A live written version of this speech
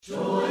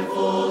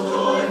Joyful,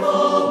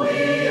 joyful,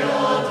 we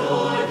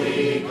adore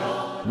thee,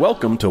 God.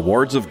 Welcome to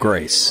Words of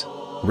Grace,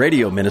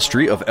 radio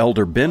ministry of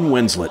Elder Ben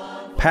Winslet,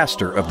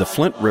 pastor of the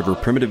Flint River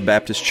Primitive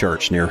Baptist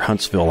Church near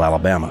Huntsville,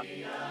 Alabama.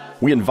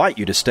 We invite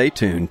you to stay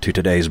tuned to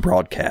today's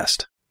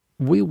broadcast.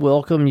 We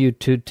welcome you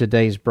to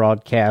today's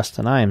broadcast,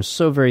 and I am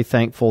so very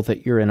thankful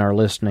that you're in our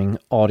listening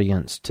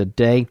audience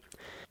today.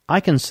 I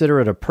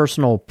consider it a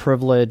personal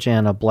privilege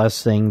and a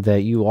blessing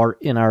that you are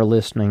in our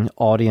listening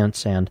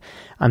audience, and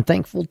I'm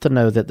thankful to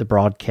know that the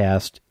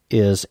broadcast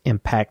is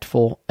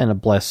impactful and a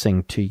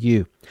blessing to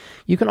you.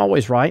 You can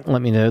always write and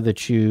let me know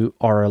that you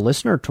are a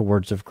listener to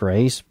Words of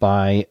Grace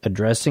by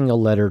addressing a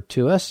letter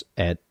to us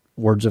at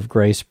Words of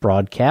Grace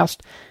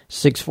Broadcast,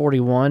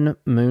 641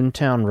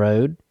 Moontown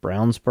Road,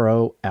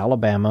 Brownsboro,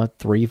 Alabama,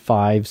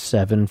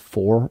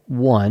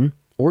 35741.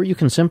 Or you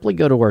can simply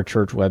go to our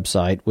church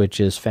website,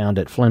 which is found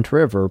at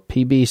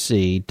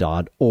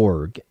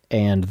flintriverpbc.org.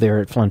 And there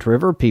at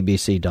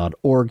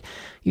flintriverpbc.org,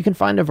 you can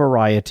find a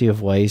variety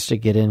of ways to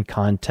get in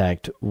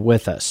contact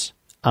with us.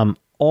 I'm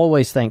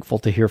always thankful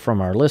to hear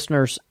from our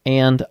listeners,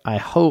 and I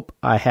hope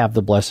I have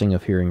the blessing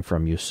of hearing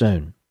from you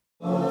soon.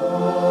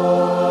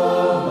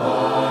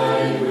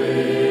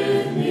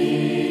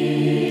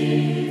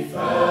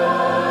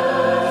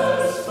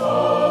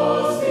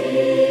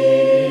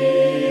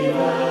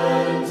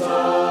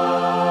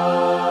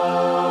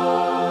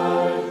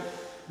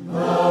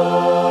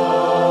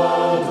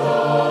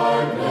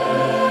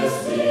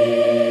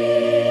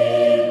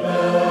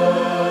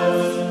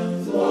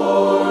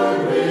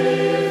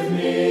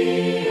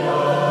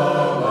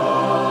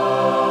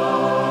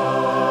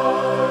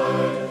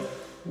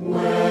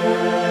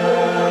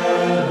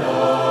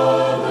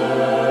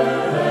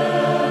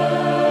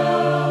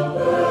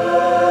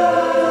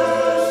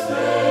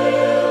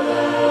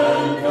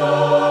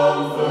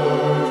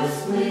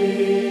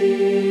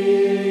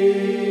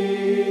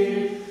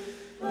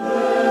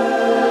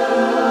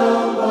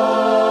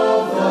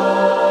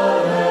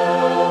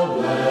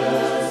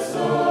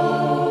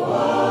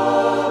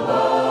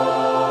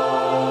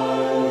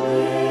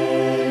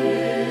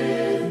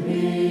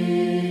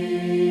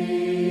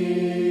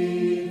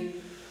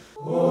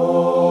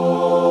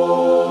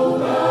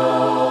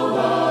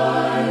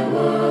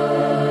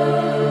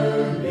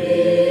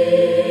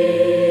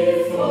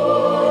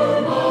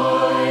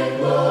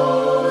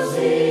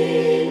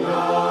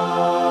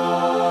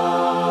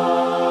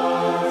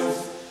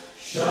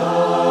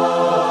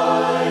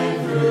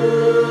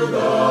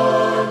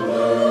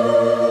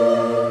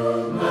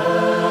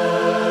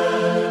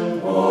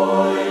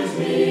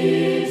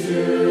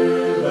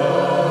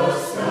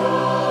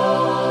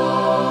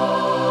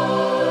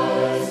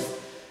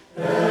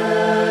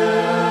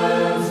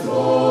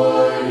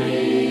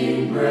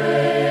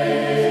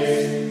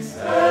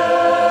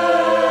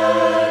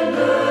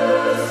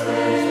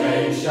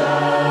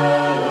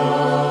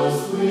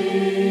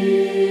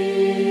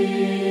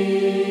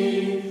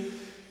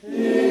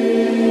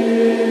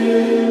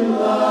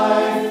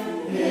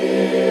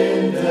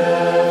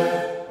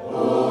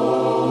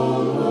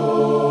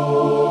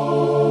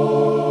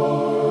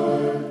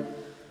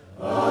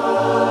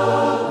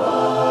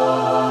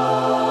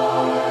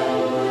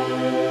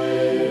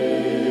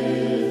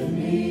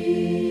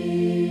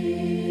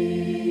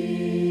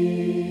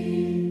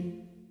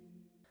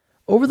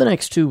 Over the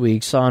next 2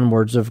 weeks on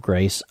Words of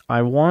Grace,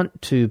 I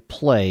want to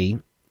play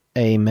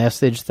a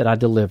message that I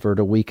delivered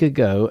a week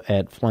ago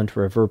at Flint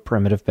River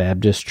Primitive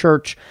Baptist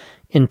Church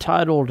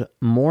entitled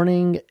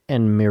Mourning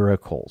and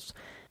Miracles.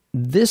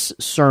 This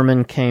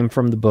sermon came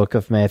from the book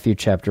of Matthew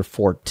chapter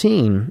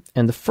 14,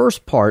 and the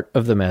first part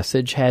of the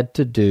message had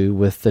to do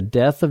with the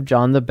death of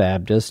John the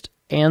Baptist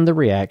and the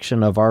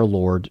reaction of our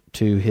Lord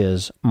to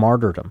his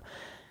martyrdom.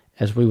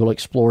 As we will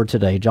explore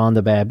today, John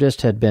the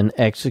Baptist had been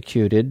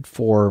executed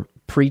for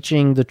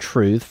preaching the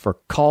truth, for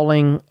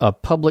calling a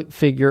public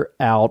figure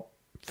out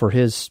for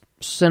his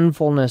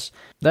sinfulness.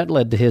 That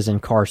led to his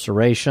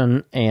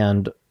incarceration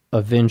and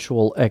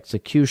eventual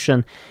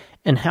execution,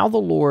 and how the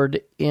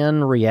Lord,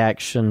 in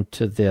reaction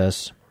to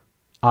this,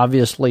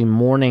 obviously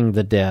mourning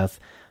the death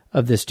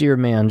of this dear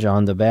man,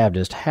 John the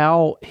Baptist,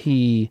 how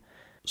he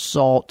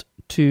sought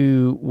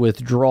to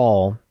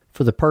withdraw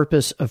for the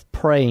purpose of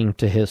praying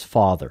to his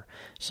Father,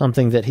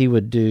 something that he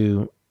would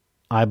do,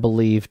 I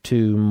believe,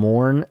 to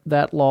mourn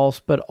that loss,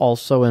 but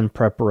also in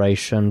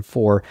preparation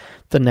for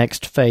the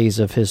next phase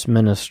of his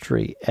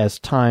ministry as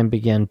time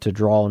began to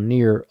draw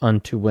near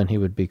unto when he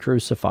would be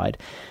crucified.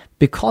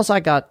 Because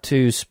I got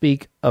to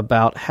speak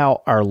about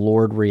how our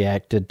Lord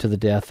reacted to the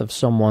death of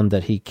someone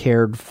that he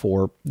cared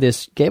for,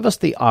 this gave us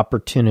the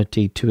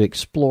opportunity to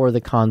explore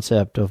the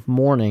concept of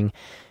mourning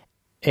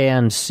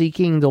and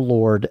seeking the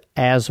Lord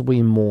as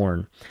we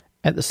mourn.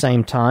 At the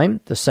same time,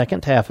 the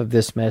second half of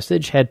this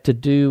message had to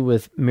do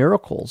with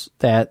miracles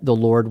that the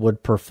Lord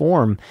would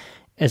perform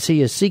as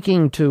he is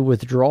seeking to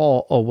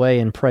withdraw away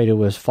and pray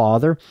to his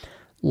Father.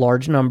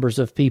 Large numbers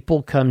of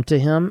people come to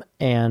him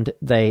and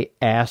they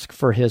ask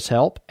for his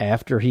help.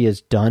 After he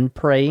is done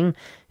praying,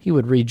 he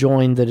would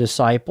rejoin the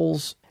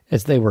disciples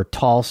as they were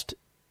tossed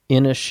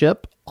in a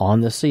ship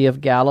on the Sea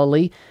of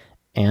Galilee.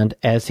 And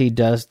as he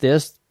does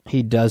this,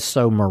 he does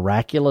so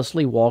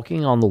miraculously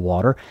walking on the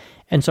water.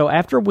 And so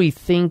after we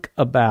think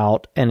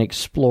about and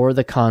explore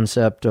the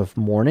concept of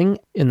mourning,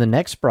 in the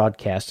next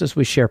broadcast, as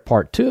we share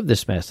part 2 of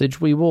this message,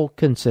 we will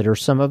consider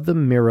some of the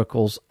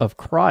miracles of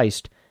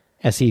Christ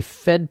as he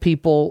fed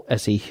people,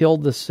 as he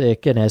healed the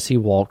sick, and as he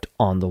walked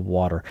on the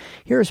water.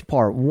 Here's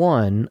part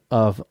 1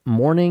 of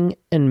Mourning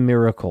and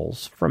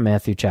Miracles from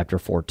Matthew chapter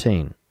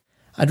 14.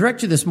 I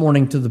direct you this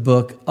morning to the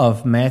book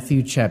of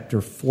Matthew chapter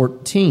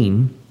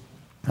 14,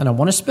 and I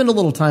want to spend a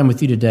little time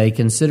with you today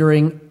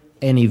considering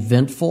an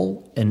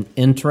eventful and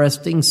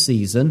interesting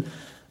season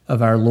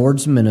of our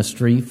Lord's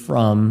ministry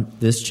from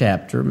this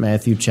chapter,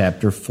 Matthew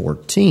chapter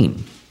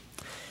 14.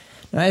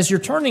 Now, as you're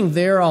turning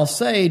there, I'll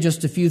say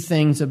just a few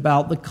things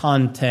about the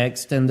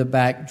context and the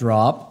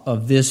backdrop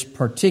of this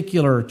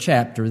particular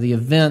chapter, the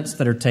events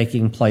that are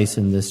taking place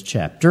in this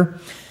chapter.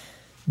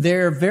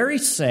 They're very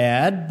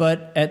sad,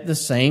 but at the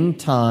same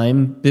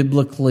time,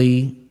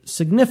 biblically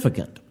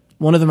significant.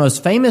 One of the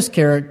most famous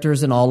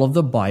characters in all of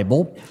the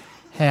Bible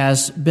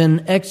has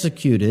been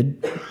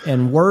executed,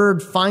 and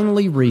word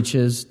finally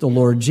reaches the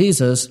Lord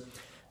Jesus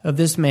of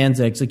this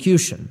man's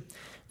execution.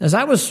 As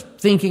I was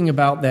thinking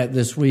about that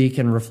this week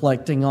and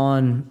reflecting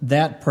on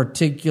that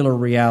particular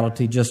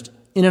reality just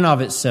in and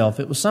of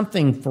itself, it was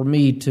something for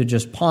me to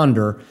just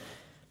ponder.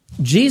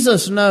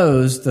 Jesus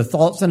knows the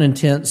thoughts and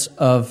intents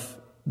of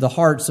the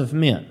hearts of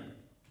men,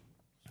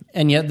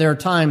 and yet there are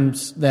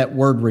times that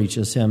word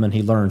reaches him and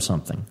he learns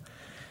something.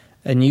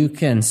 And you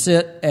can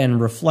sit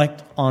and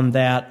reflect on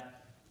that,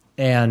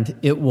 and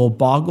it will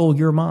boggle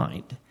your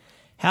mind.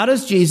 How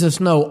does Jesus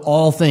know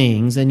all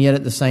things, and yet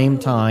at the same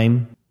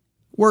time,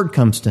 word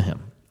comes to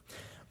him?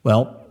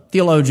 Well,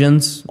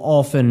 theologians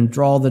often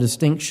draw the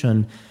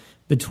distinction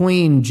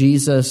between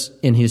Jesus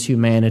in his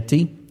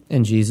humanity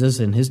and Jesus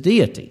in his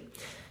deity.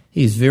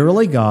 He's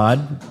verily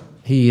God,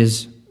 he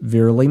is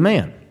verily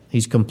man.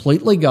 He's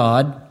completely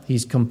God,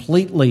 he's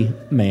completely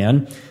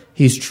man.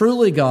 He's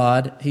truly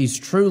God, he's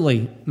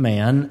truly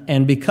man.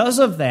 And because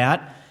of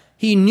that,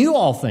 he knew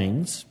all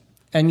things.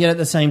 And yet at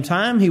the same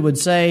time, he would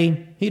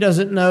say he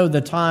doesn't know the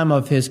time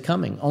of his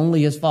coming,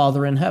 only his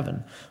Father in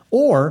heaven.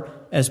 Or,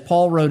 as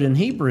Paul wrote in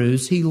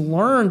Hebrews, he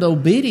learned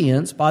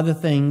obedience by the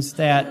things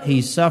that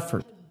he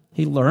suffered.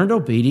 He learned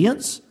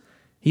obedience.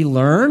 He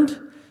learned.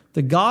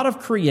 The God of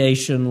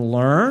creation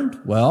learned.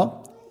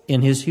 Well,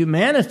 in his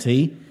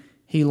humanity,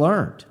 he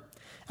learned.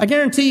 I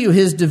guarantee you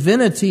his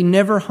divinity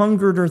never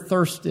hungered or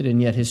thirsted,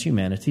 and yet his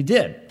humanity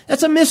did.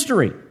 That's a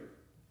mystery.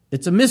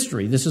 It's a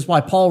mystery. This is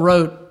why Paul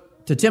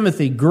wrote to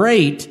Timothy,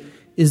 great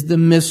is the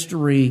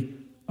mystery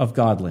of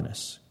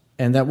godliness.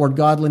 And that word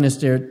godliness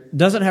there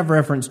doesn't have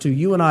reference to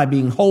you and I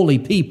being holy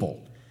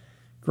people.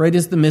 Great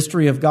is the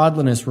mystery of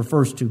godliness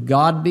refers to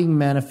God being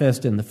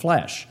manifest in the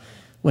flesh.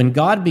 When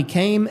God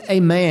became a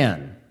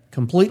man,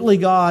 completely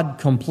God,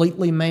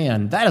 completely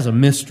man, that is a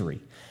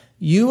mystery.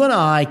 You and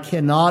I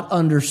cannot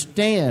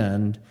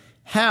understand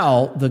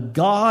how the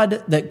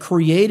God that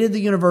created the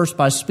universe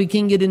by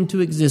speaking it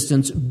into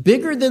existence,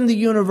 bigger than the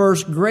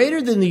universe,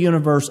 greater than the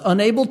universe,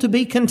 unable to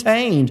be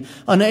contained,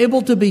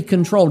 unable to be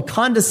controlled,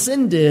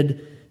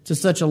 condescended to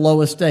such a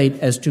low estate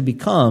as to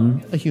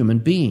become a human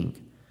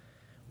being.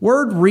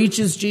 Word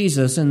reaches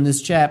Jesus in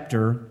this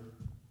chapter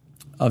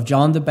of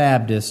John the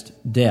Baptist's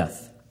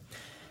death.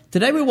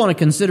 Today we want to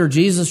consider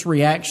Jesus'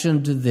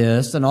 reaction to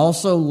this and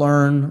also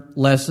learn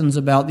lessons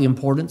about the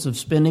importance of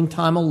spending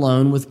time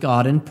alone with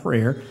God in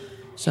prayer,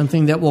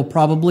 something that we'll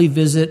probably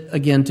visit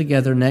again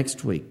together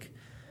next week.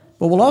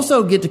 But we'll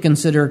also get to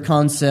consider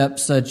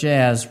concepts such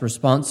as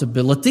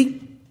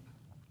responsibility,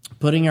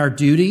 putting our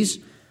duties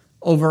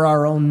over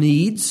our own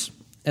needs,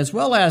 as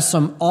well as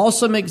some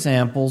awesome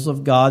examples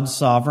of God's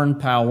sovereign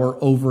power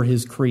over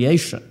his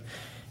creation.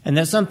 And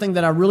that's something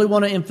that I really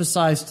want to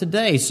emphasize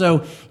today.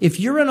 So if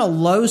you're in a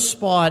low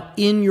spot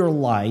in your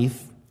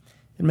life,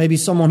 and maybe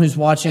someone who's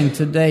watching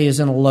today is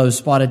in a low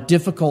spot, a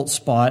difficult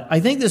spot, I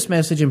think this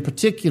message in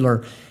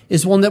particular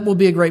is one that will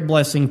be a great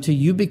blessing to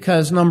you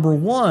because, number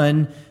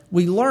one,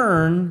 we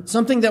learn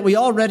something that we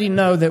already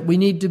know that we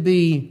need to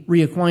be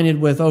reacquainted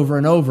with over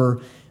and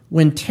over.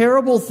 When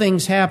terrible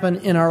things happen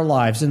in our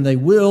lives, and they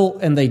will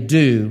and they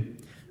do,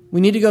 we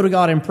need to go to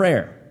God in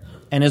prayer.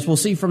 And as we'll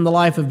see from the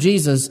life of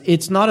Jesus,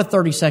 it's not a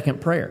 30-second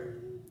prayer.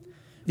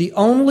 The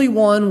only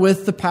one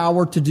with the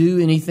power to do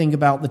anything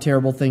about the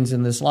terrible things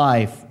in this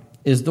life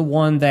is the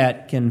one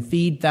that can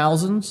feed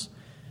thousands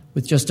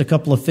with just a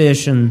couple of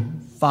fish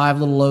and 5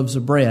 little loaves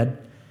of bread.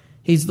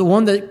 He's the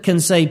one that can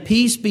say,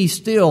 peace be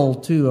still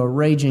to a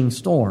raging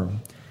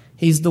storm.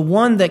 He's the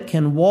one that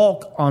can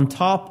walk on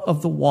top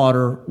of the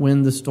water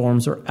when the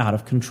storms are out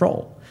of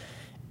control.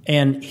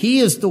 And he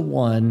is the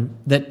one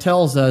that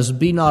tells us,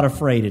 be not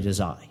afraid, it is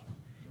I.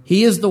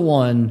 He is the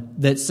one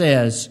that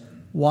says,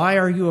 why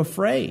are you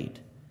afraid?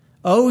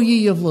 O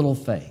ye of little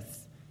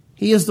faith.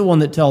 He is the one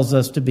that tells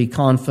us to be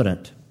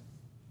confident.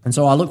 And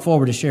so I look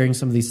forward to sharing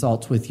some of these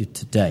thoughts with you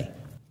today.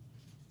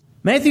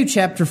 Matthew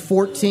chapter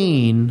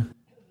 14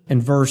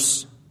 and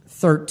verse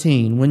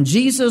 13. When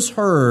Jesus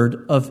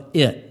heard of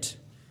it,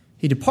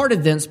 he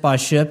departed thence by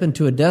ship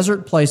into a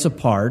desert place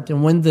apart,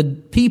 and when the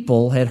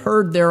people had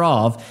heard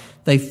thereof,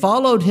 they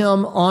followed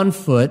him on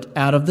foot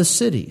out of the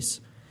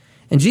cities.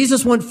 And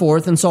Jesus went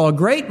forth and saw a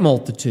great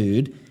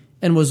multitude,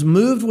 and was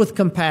moved with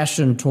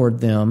compassion toward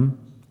them,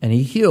 and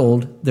he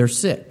healed their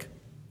sick.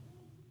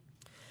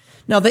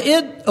 Now, the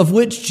it of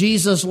which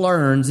Jesus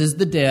learns is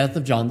the death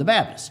of John the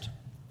Baptist.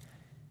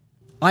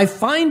 I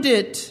find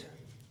it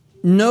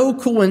no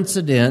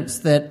coincidence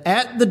that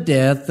at the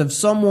death of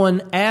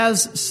someone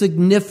as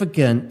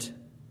significant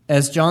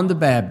as John the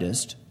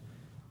Baptist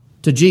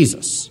to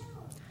Jesus,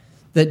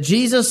 that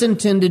Jesus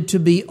intended to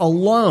be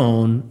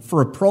alone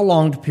for a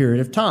prolonged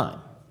period of time.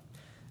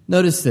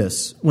 Notice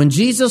this. When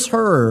Jesus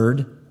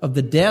heard of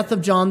the death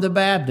of John the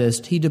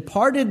Baptist, he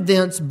departed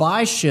thence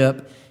by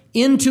ship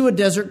into a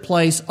desert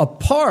place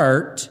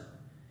apart,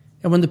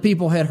 and when the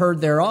people had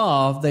heard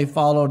thereof, they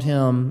followed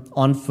him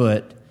on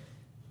foot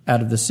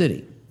out of the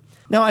city.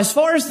 Now, as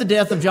far as the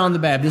death of John the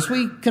Baptist,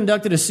 we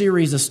conducted a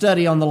series, a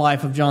study on the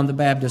life of John the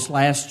Baptist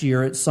last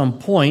year at some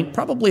point,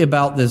 probably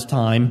about this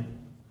time.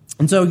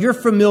 And so you're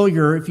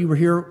familiar, if you were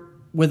here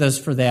with us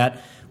for that,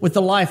 with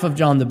the life of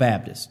John the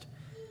Baptist.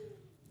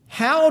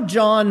 How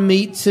John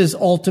meets his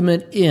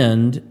ultimate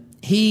end,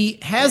 he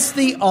has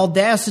the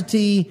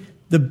audacity,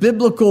 the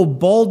biblical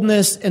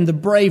boldness, and the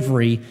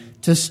bravery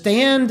to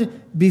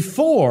stand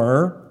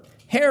before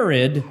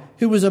Herod,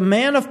 who was a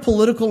man of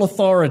political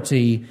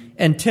authority,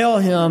 and tell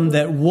him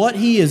that what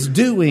he is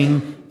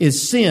doing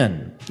is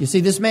sin. You see,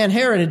 this man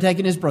Herod had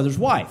taken his brother's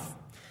wife.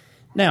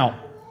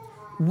 Now,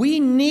 we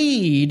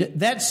need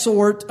that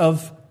sort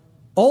of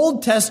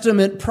Old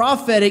Testament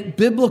prophetic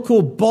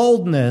biblical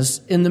boldness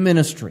in the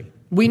ministry.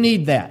 We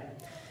need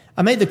that.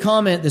 I made the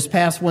comment this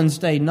past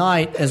Wednesday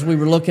night as we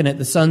were looking at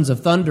the sons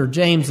of thunder,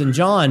 James and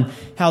John,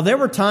 how there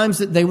were times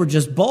that they were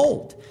just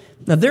bold.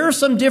 Now, there are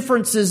some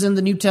differences in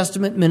the New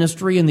Testament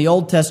ministry and the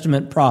Old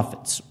Testament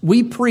prophets.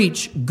 We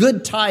preach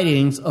good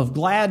tidings of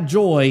glad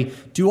joy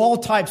to all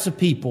types of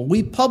people.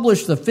 We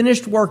publish the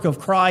finished work of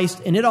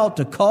Christ, and it ought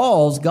to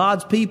cause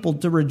God's people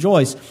to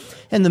rejoice.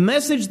 And the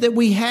message that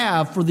we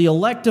have for the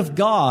elect of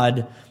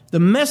God,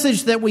 the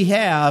message that we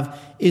have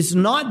is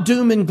not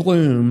doom and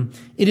gloom.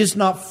 It is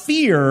not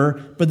fear,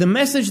 but the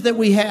message that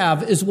we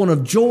have is one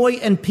of joy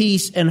and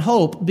peace and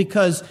hope,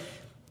 because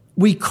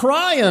we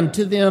cry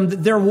unto them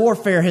that their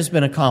warfare has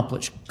been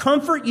accomplished.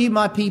 Comfort ye,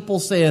 my people,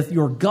 saith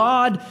your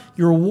God.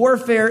 Your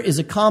warfare is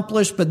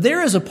accomplished. But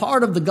there is a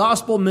part of the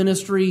gospel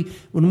ministry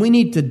when we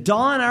need to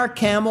don our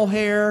camel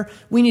hair.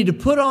 We need to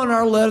put on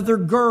our leather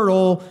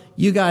girdle.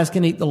 You guys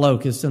can eat the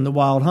locusts and the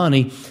wild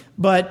honey.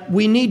 But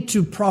we need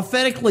to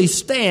prophetically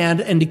stand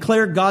and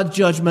declare God's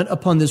judgment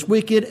upon this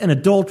wicked and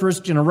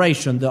adulterous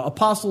generation. The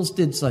apostles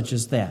did such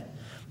as that.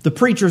 The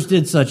preachers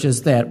did such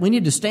as that. We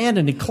need to stand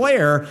and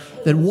declare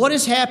that what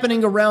is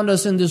happening around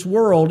us in this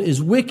world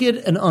is wicked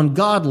and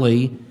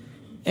ungodly.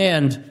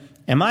 And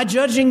am I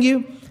judging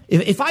you?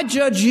 If I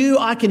judge you,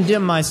 I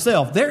condemn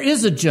myself. There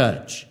is a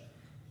judge.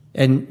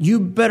 And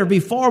you better be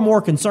far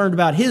more concerned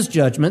about his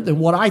judgment than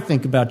what I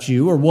think about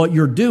you or what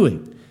you're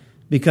doing.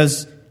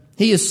 Because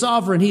he is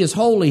sovereign, he is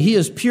holy, he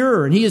is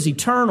pure, and he is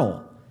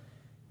eternal.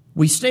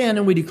 We stand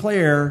and we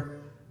declare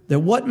that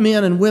what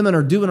men and women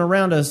are doing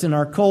around us in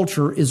our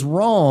culture is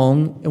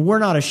wrong, and we're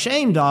not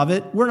ashamed of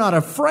it. We're not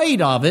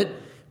afraid of it.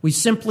 We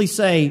simply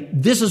say,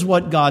 this is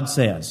what God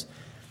says.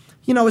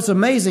 You know, it's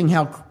amazing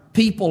how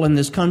people in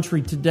this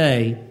country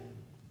today,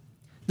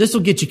 this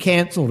will get you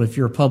canceled if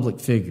you're a public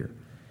figure.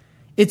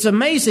 It's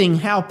amazing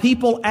how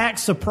people act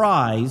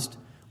surprised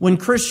when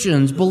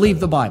Christians believe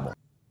the Bible.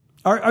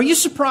 Are you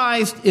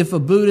surprised if a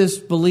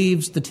Buddhist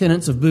believes the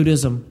tenets of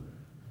Buddhism?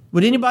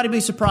 Would anybody be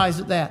surprised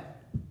at that?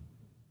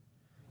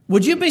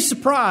 Would you be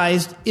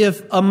surprised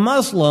if a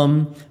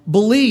Muslim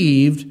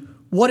believed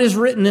what is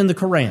written in the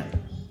Quran?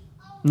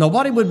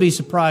 Nobody would be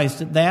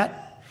surprised at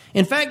that.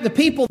 In fact, the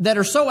people that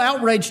are so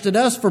outraged at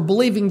us for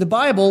believing the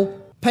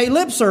Bible pay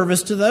lip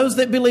service to those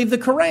that believe the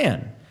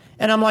Quran.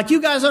 And I'm like,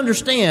 you guys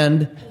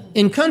understand,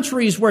 in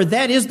countries where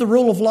that is the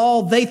rule of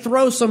law, they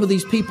throw some of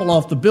these people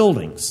off the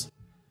buildings.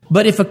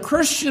 But if a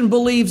Christian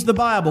believes the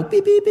Bible,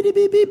 beep, beep, beep,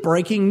 beep, beep,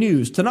 breaking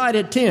news, tonight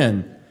at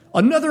 10,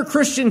 another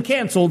Christian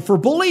canceled for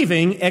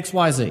believing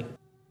XYZ.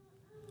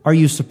 Are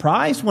you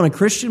surprised when a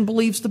Christian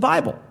believes the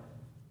Bible?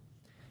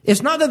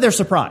 It's not that they're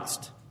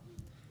surprised.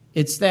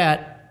 It's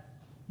that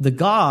the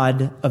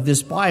God of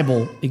this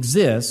Bible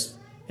exists,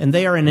 and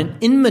they are in an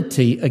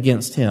enmity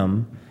against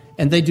him,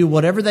 and they do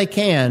whatever they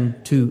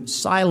can to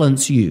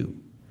silence you.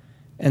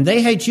 And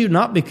they hate you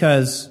not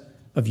because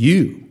of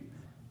you.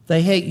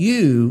 They hate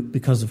you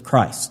because of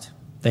Christ.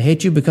 They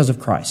hate you because of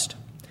Christ.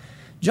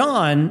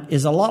 John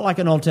is a lot like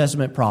an Old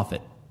Testament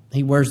prophet.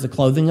 He wears the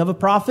clothing of a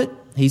prophet.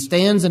 He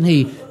stands and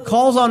he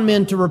calls on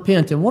men to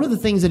repent. And one of the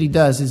things that he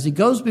does is he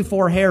goes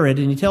before Herod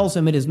and he tells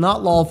him it is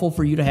not lawful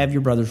for you to have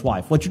your brother's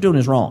wife. What you're doing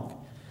is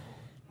wrong.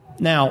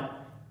 Now,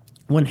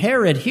 when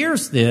Herod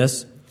hears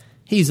this,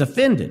 he's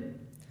offended.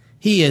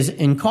 He is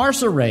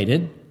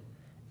incarcerated.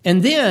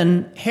 And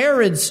then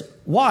Herod's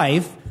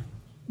wife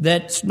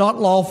that's not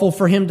lawful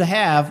for him to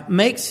have,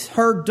 makes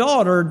her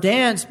daughter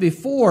dance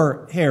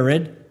before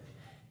Herod,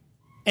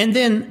 and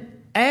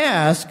then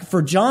ask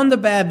for John the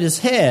Baptist's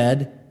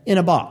head in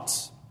a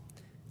box,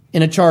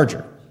 in a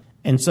charger.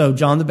 And so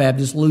John the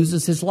Baptist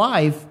loses his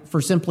life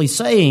for simply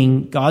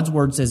saying God's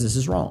word says this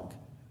is wrong.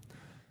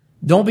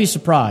 Don't be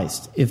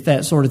surprised if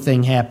that sort of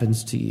thing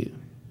happens to you.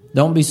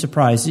 Don't be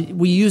surprised.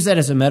 We use that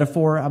as a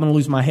metaphor. I'm going to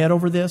lose my head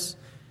over this.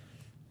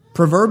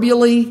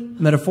 Proverbially,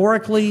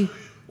 metaphorically,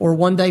 or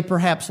one day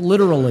perhaps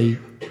literally,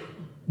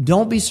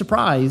 don't be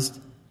surprised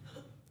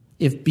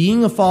if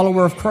being a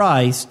follower of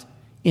Christ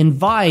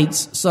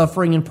invites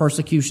suffering and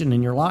persecution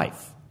in your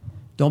life.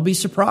 Don't be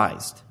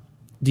surprised.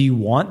 Do you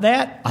want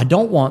that? I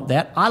don't want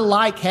that. I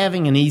like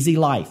having an easy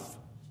life.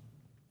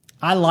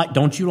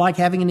 Don't you like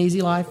having an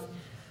easy life?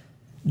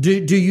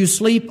 Do you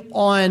sleep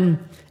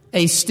on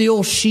a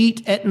steel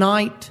sheet at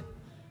night?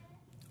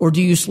 Or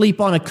do you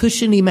sleep on a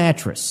cushiony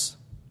mattress?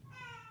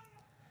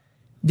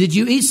 Did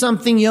you eat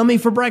something yummy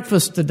for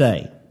breakfast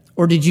today?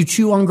 Or did you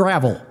chew on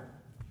gravel?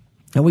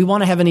 And we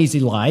want to have an easy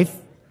life,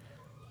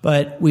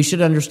 but we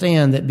should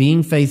understand that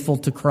being faithful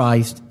to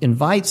Christ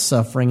invites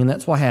suffering, and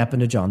that's what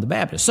happened to John the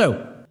Baptist.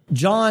 So,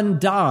 John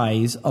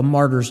dies a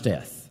martyr's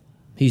death.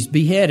 He's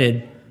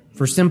beheaded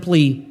for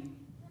simply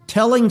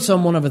telling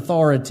someone of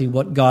authority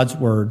what God's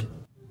word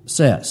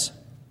says.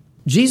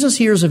 Jesus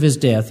hears of his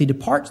death. He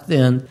departs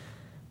then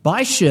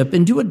by ship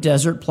into a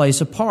desert place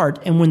apart,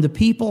 and when the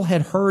people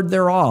had heard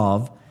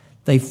thereof,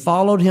 they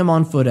followed him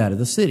on foot out of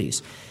the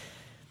cities.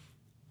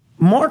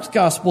 Mark's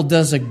gospel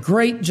does a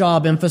great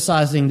job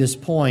emphasizing this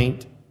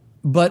point,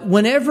 but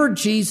whenever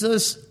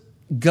Jesus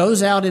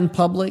goes out in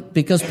public,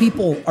 because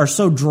people are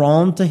so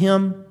drawn to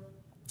him,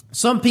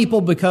 some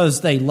people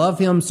because they love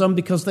him, some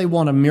because they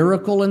want a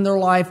miracle in their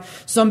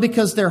life, some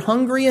because they're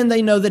hungry and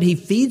they know that he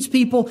feeds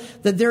people,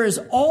 that there is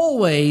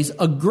always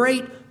a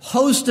great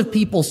host of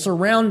people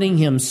surrounding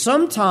him.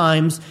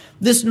 Sometimes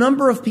this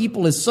number of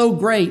people is so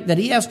great that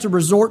he has to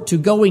resort to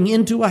going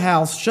into a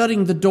house,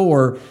 shutting the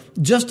door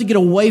just to get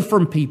away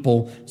from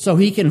people so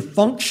he can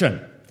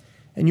function.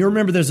 And you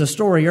remember there's a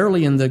story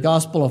early in the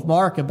Gospel of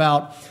Mark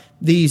about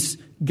these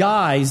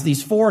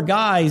four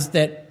guys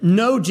that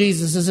know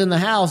Jesus is in the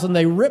house, and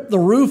they rip the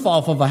roof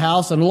off of a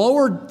house and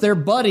lower their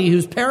buddy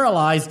who's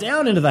paralyzed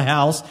down into the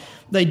house.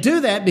 They do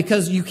that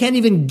because you can't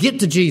even get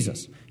to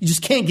Jesus. You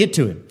just can't get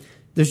to him.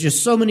 There's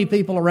just so many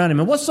people around him.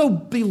 And what's so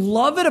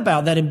beloved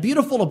about that and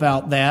beautiful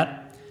about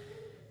that,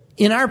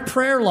 in our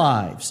prayer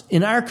lives,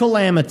 in our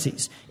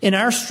calamities, in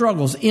our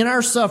struggles, in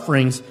our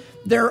sufferings,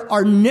 there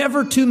are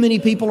never too many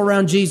people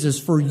around Jesus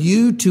for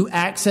you to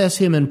access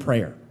him in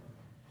prayer.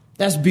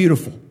 That's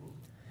beautiful.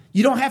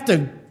 You don't have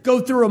to go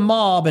through a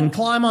mob and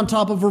climb on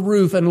top of a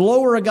roof and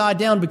lower a guy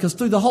down, because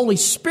through the Holy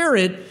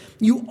Spirit,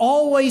 you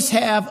always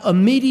have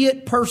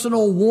immediate,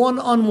 personal,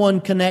 one-on-one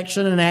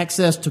connection and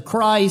access to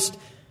Christ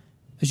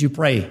as you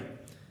pray.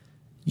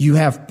 You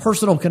have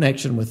personal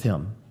connection with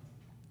him.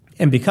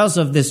 And because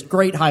of this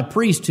great high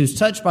priest who's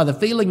touched by the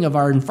feeling of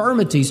our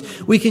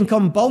infirmities, we can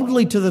come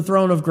boldly to the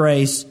throne of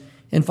grace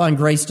and find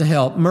grace to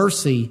help,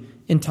 mercy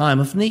in time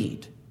of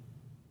need.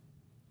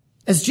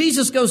 As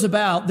Jesus goes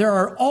about, there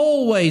are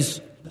always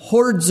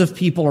hordes of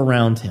people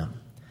around him.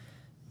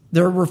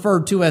 They're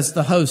referred to as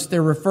the host.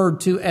 They're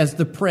referred to as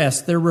the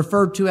press. They're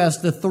referred to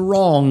as the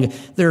throng.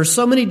 There are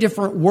so many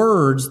different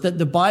words that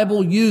the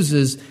Bible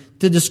uses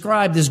to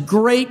describe this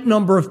great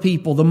number of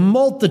people, the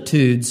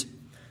multitudes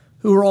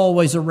who are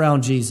always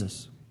around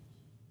Jesus.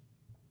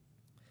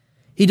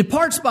 He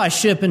departs by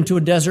ship into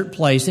a desert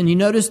place, and you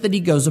notice that he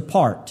goes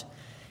apart.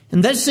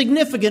 And that's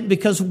significant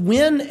because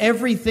when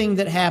everything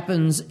that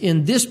happens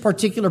in this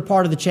particular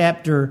part of the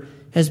chapter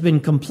has been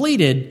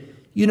completed,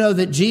 you know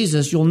that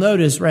you'll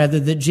notice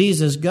that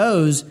Jesus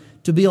goes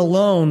to be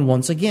alone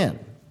once again.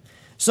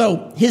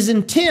 So his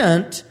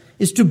intent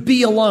is to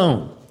be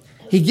alone.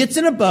 He gets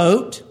in a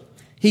boat,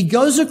 he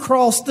goes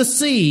across the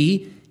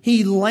sea,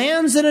 he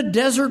lands in a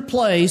desert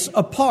place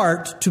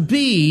apart to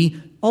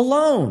be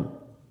alone.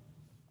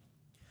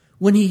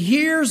 When he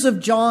hears of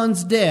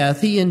John's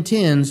death, he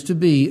intends to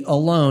be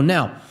alone.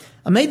 Now,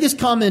 I made this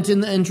comment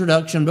in the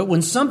introduction, but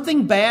when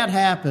something bad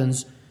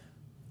happens,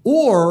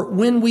 or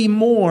when we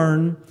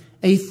mourn,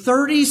 a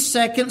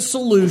 30-second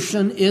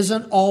solution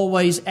isn't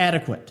always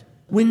adequate.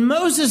 When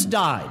Moses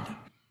died,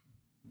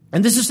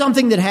 and this is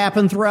something that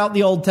happened throughout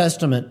the Old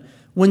Testament,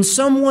 when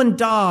someone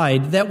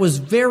died that was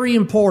very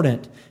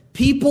important,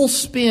 people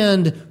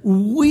spend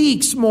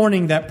weeks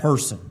mourning that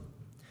person.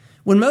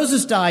 When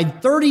Moses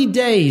died, 30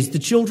 days the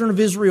children of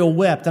Israel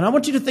wept. And I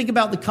want you to think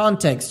about the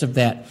context of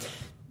that.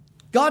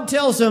 God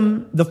tells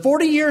them, the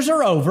 40 years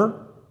are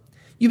over.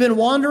 You've been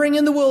wandering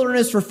in the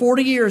wilderness for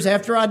 40 years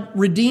after I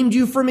redeemed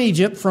you from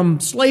Egypt,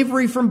 from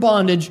slavery, from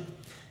bondage.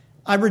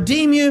 I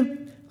redeem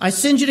you. I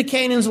send you to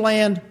Canaan's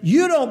land.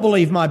 You don't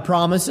believe my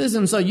promises,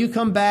 and so you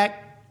come back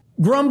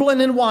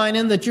grumbling and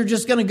whining that you're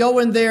just going to go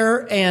in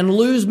there and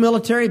lose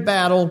military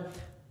battle.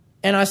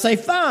 And I say,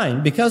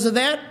 fine, because of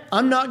that,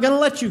 I'm not going to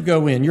let you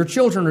go in. Your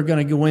children are going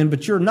to go in,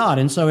 but you're not.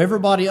 And so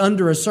everybody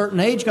under a certain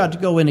age got to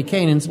go into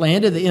Canaan's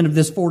land at the end of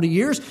this 40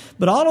 years.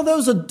 But all of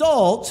those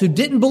adults who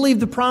didn't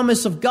believe the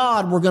promise of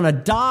God were going to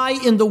die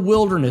in the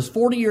wilderness.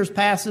 40 years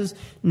passes.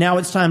 Now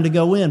it's time to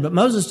go in. But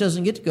Moses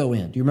doesn't get to go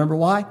in. Do you remember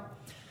why?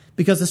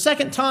 Because the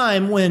second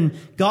time when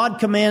God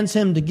commands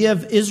him to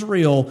give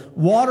Israel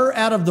water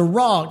out of the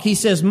rock, he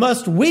says,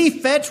 must we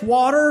fetch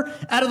water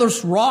out of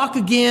this rock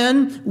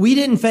again? We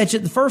didn't fetch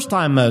it the first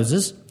time,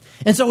 Moses.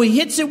 And so he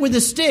hits it with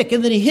a stick,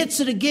 and then he hits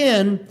it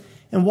again,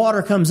 and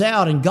water comes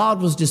out. And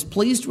God was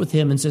displeased with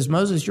him and says,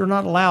 Moses, you're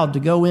not allowed to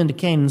go into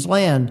Canaan's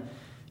land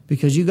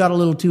because you got a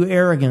little too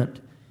arrogant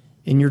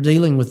in your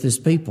dealing with this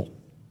people.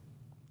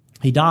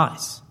 He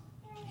dies.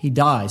 He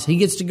dies. He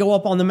gets to go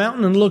up on the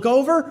mountain and look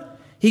over.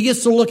 He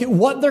gets to look at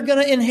what they're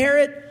going to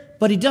inherit,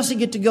 but he doesn't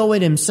get to go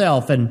in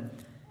himself. And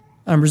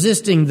I'm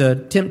resisting the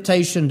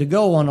temptation to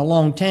go on a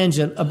long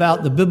tangent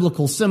about the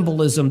biblical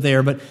symbolism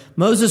there, but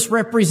Moses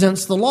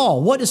represents the law.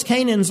 What does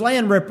Canaan's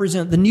land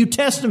represent? The New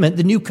Testament,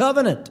 the New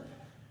Covenant.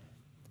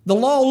 The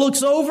law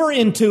looks over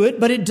into it,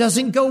 but it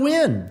doesn't go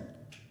in.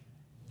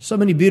 So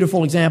many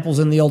beautiful examples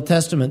in the Old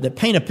Testament that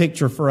paint a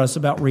picture for us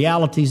about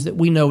realities that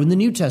we know in the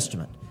New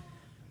Testament.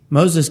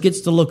 Moses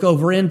gets to look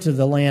over into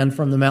the land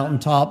from the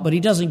mountaintop, but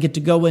he doesn't get to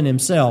go in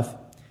himself.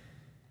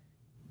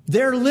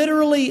 They're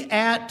literally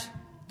at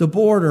the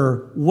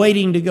border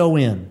waiting to go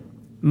in.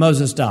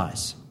 Moses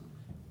dies.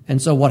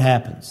 And so what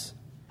happens?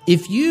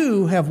 If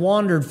you have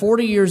wandered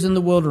 40 years in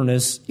the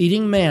wilderness,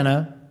 eating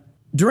manna,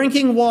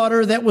 drinking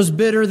water that was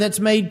bitter, that's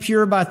made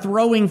pure by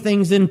throwing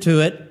things into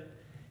it,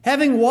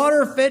 having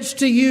water fetched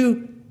to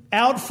you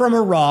out from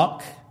a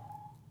rock,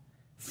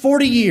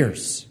 40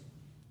 years,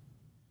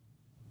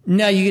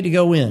 now you get to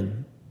go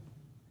in.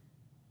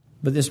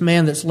 But this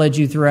man that's led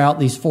you throughout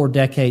these 4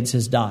 decades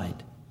has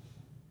died.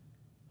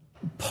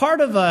 Part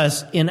of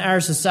us in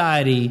our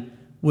society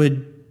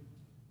would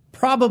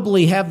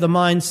probably have the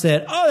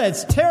mindset, oh,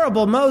 that's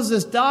terrible,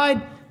 Moses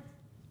died.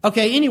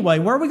 Okay, anyway,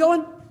 where are we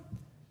going?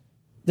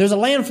 There's a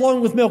land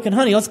flowing with milk and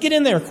honey. Let's get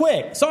in there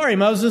quick. Sorry,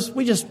 Moses.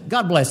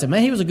 God bless him,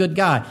 man. He was a good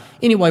guy.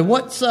 Anyway,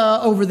 what's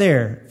over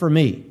there for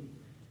me?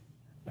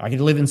 I get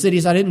to live in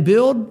cities I didn't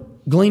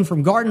build, glean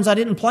from gardens I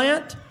didn't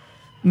plant,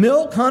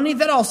 milk, honey,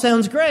 that all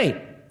sounds great.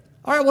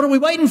 All right, what are we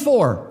waiting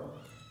for?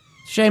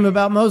 Shame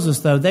about Moses,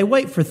 though. They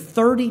wait for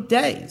 30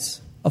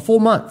 days, a full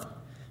month,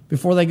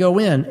 before they go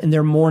in, and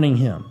they're mourning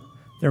him.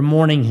 They're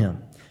mourning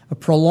him. A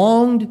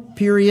prolonged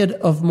period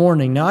of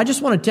mourning. Now, I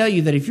just want to tell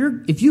you that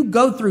if you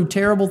go through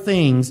terrible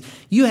things,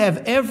 you have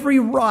every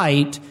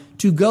right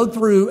to go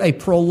through a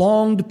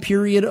prolonged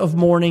period of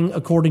mourning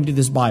according to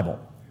this Bible.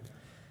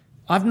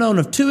 I've known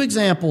of 2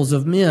 examples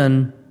of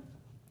men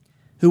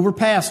who were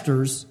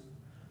pastors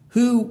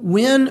who,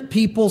 when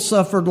people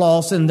suffered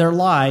loss in their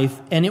life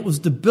and it was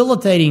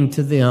debilitating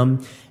to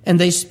them, and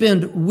they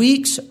spend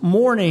weeks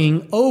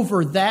mourning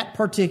over that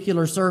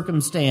particular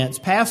circumstance,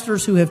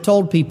 pastors who have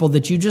told people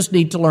that you just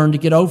need to learn to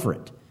get over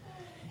it.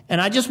 And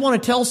I just want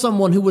to tell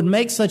someone who would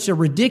make such a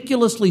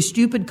ridiculously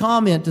stupid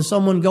comment to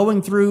someone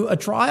going through a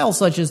trial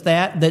such as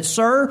that,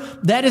 sir,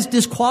 that is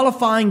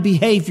disqualifying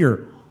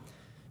behavior.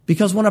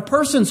 Because when a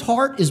person's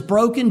heart is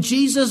broken,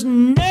 Jesus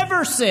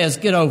never says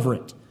get over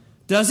it.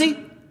 Does he?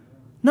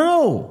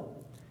 No.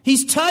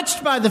 He's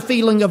touched by the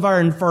feeling of our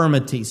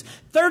infirmities.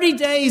 30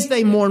 days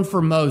they mourn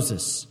for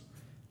Moses.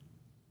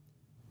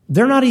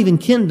 They're not even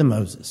kin to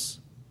Moses.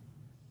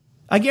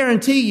 I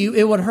guarantee you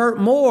it would hurt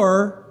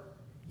more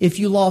if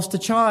you lost a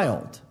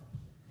child.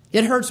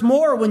 It hurts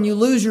more when you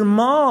lose your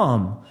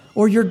mom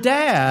or your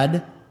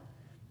dad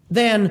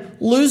than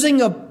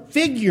losing a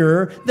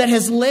figure that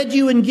has led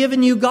you and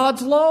given you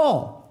God's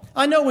law.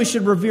 I know we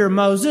should revere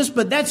Moses,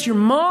 but that's your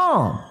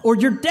mom or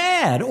your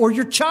dad or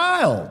your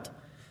child.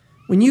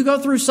 When you go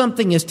through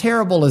something as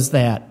terrible as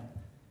that,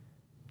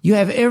 you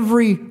have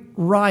every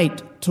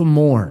right to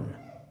mourn.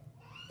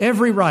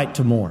 Every right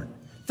to mourn.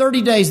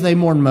 30 days they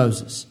mourn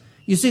Moses.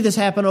 You see this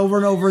happen over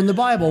and over in the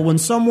Bible. When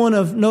someone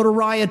of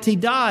notoriety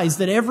dies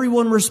that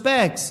everyone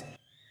respects,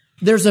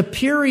 there's a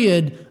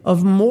period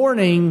of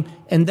mourning,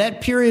 and that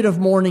period of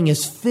mourning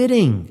is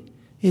fitting.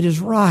 It is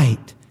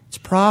right. It's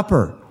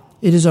proper.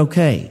 It is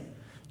okay.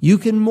 You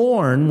can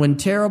mourn when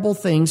terrible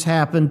things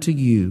happen to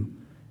you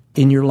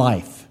in your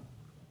life.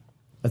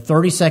 A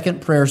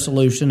 30-second prayer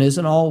solution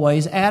isn't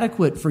always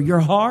adequate for your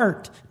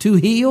heart to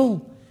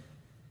heal.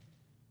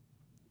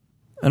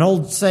 An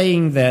old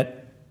saying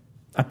that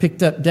I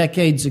picked up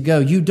decades ago,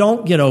 you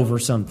don't get over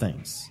some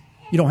things.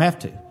 You don't have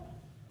to.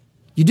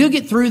 You do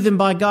get through them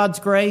by God's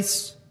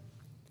grace.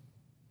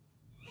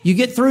 You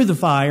get through the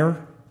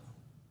fire.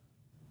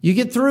 You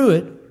get through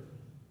it,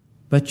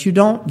 but you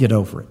don't get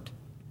over it.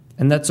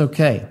 And that's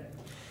okay.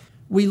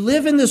 We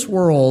live in this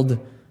world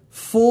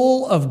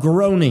full of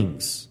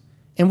groanings.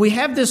 And we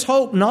have this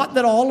hope, not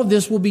that all of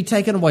this will be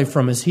taken away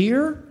from us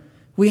here.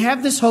 We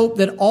have this hope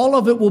that all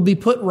of it will be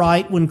put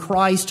right when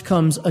Christ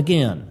comes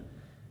again.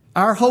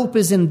 Our hope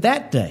is in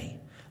that day.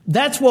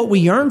 That's what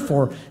we yearn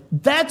for.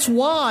 That's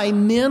why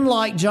men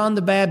like John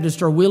the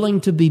Baptist are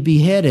willing to be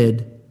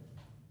beheaded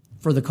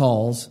for the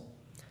cause.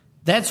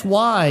 That's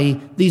why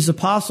these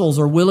apostles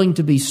are willing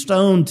to be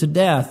stoned to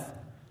death,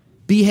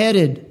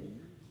 beheaded,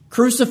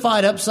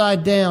 crucified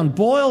upside down,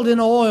 boiled in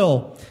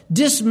oil,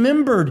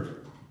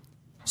 dismembered,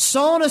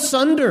 sawn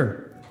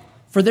asunder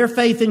for their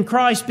faith in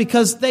Christ,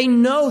 because they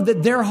know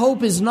that their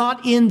hope is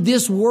not in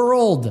this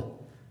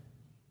world.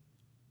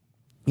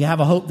 You have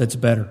a hope that's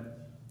better.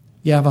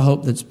 You have a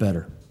hope that's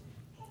better.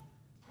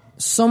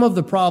 Some of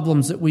the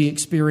problems that we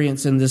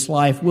experience in this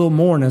life will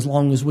mourn as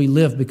long as we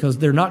live, because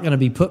they're not going to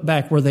be put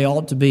back where they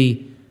ought to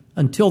be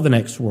until the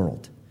next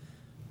world.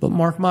 But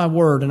mark my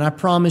word, and I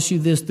promise you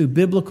this through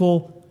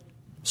biblical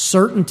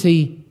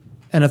certainty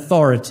and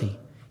authority,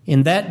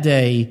 in that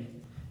day,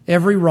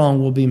 every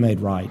wrong will be made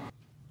right.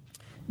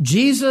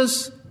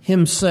 Jesus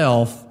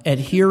himself, at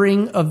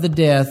hearing of the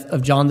death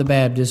of John the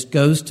Baptist,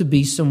 goes to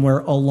be somewhere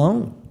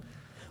alone.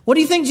 What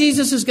do you think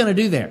Jesus is going to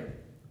do there?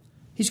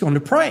 He's going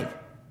to pray.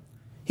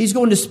 He's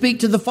going to speak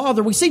to the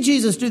Father. We see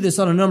Jesus do this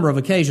on a number of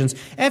occasions.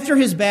 After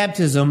his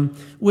baptism,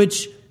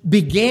 which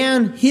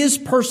began his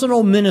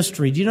personal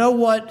ministry, do you know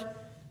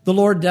what the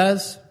Lord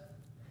does?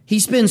 He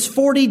spends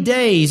 40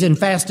 days in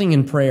fasting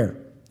and prayer.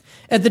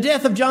 At the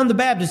death of John the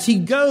Baptist, he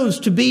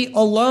goes to be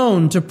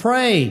alone to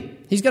pray.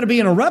 He's going to be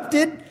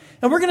interrupted,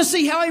 and we're going to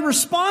see how he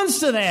responds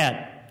to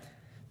that.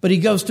 But he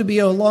goes to be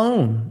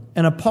alone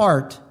and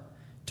apart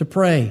to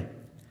pray.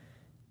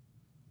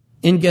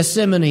 In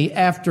Gethsemane,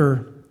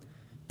 after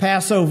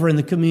Passover and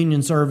the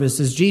communion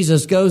services,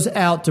 Jesus goes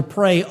out to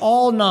pray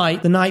all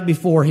night, the night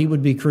before he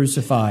would be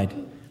crucified.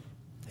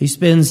 He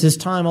spends his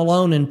time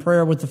alone in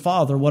prayer with the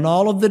Father. When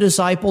all of the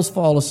disciples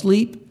fall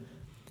asleep,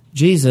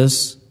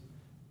 Jesus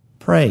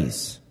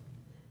prays.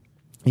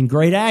 In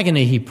great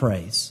agony, he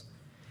prays.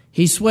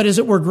 He sweat, as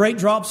it were, great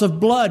drops of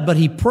blood, but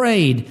he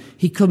prayed.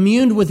 He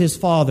communed with his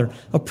Father.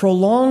 A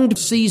prolonged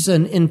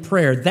season in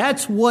prayer.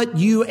 That's what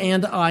you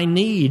and I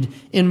need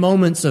in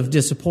moments of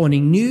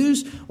disappointing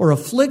news or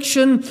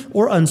affliction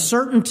or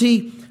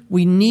uncertainty.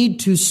 We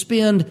need to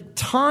spend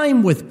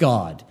time with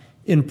God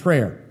in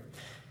prayer.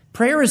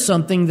 Prayer is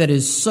something that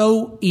is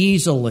so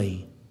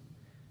easily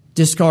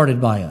discarded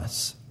by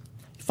us.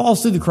 It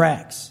falls through the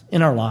cracks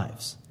in our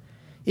lives.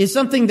 It's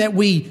something that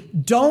we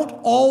don't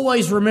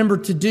always remember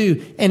to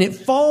do, and it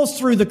falls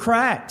through the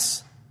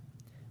cracks.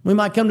 We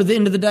might come to the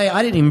end of the day,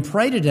 I didn't even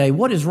pray today.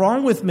 What is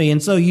wrong with me?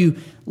 And so you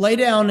lay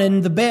down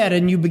in the bed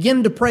and you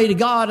begin to pray to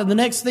God, and the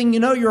next thing you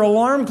know, your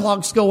alarm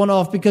clock's going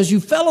off because you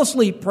fell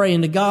asleep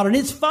praying to God, and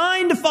it's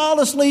fine to fall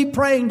asleep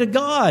praying to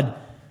God.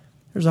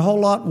 There's a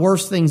whole lot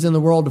worse things in the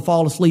world to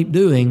fall asleep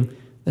doing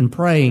than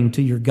praying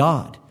to your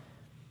God.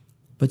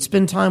 But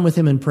spend time with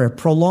Him in prayer.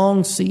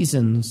 Prolonged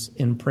seasons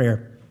in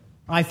prayer.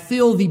 I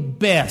feel the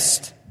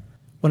best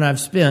when I've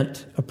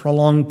spent a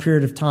prolonged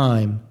period of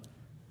time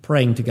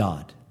praying to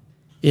God.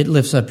 It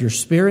lifts up your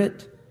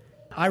spirit.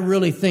 I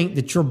really think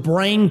that your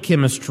brain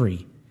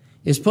chemistry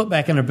is put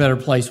back in a better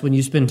place when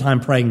you spend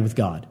time praying with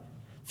God.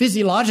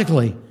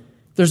 Physiologically,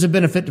 there's a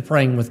benefit to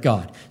praying with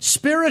God.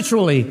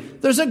 Spiritually,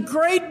 there's a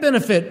great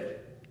benefit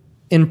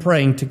in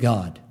praying to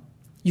God.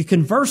 You're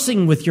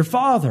conversing with your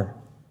Father.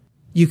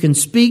 You can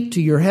speak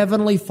to your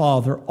Heavenly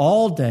Father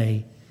all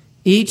day,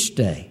 each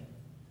day,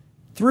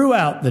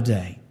 throughout the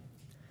day.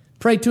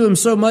 Pray to Him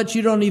so much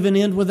you don't even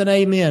end with an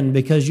amen,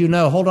 because you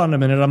know, hold on a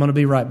minute, I'm going to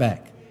be right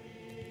back.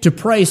 To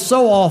pray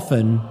so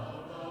often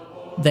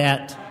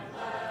that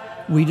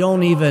we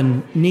don't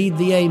even need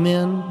the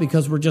amen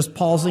because we're just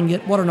pausing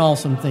it. What an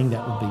awesome thing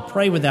that would be.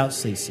 Pray without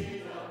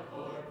ceasing.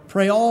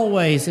 Pray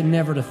always and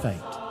never to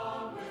faint.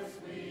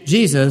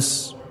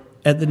 Jesus,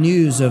 at the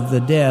news of the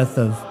death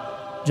of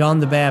John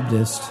the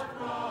Baptist,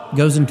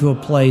 goes into a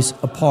place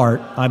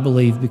apart, I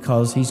believe,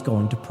 because he's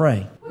going to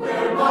pray.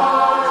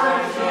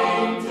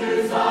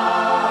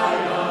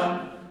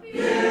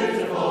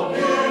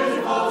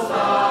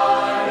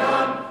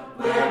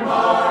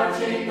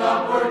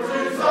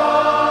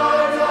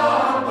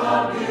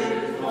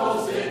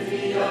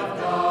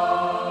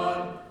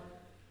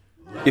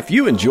 If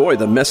you enjoy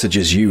the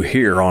messages you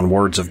hear on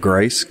Words of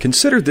Grace,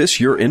 consider this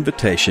your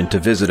invitation to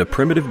visit a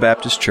Primitive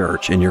Baptist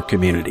church in your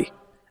community.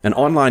 An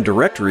online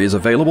directory is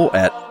available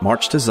at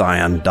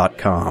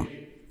marchtozion.com.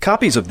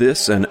 Copies of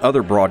this and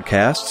other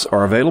broadcasts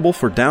are available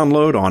for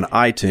download on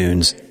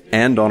iTunes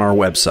and on our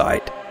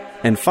website.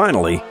 And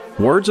finally,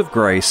 Words of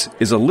Grace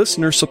is a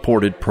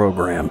listener-supported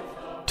program.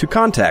 To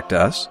contact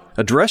us,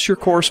 address your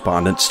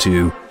correspondence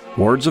to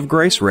Words of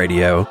Grace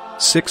Radio,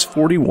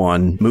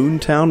 641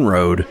 Moontown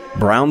Road,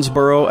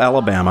 Brownsboro,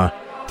 Alabama,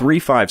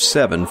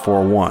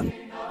 35741,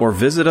 or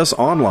visit us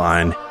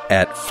online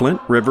at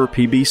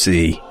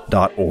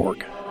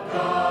flintriverpbc.org.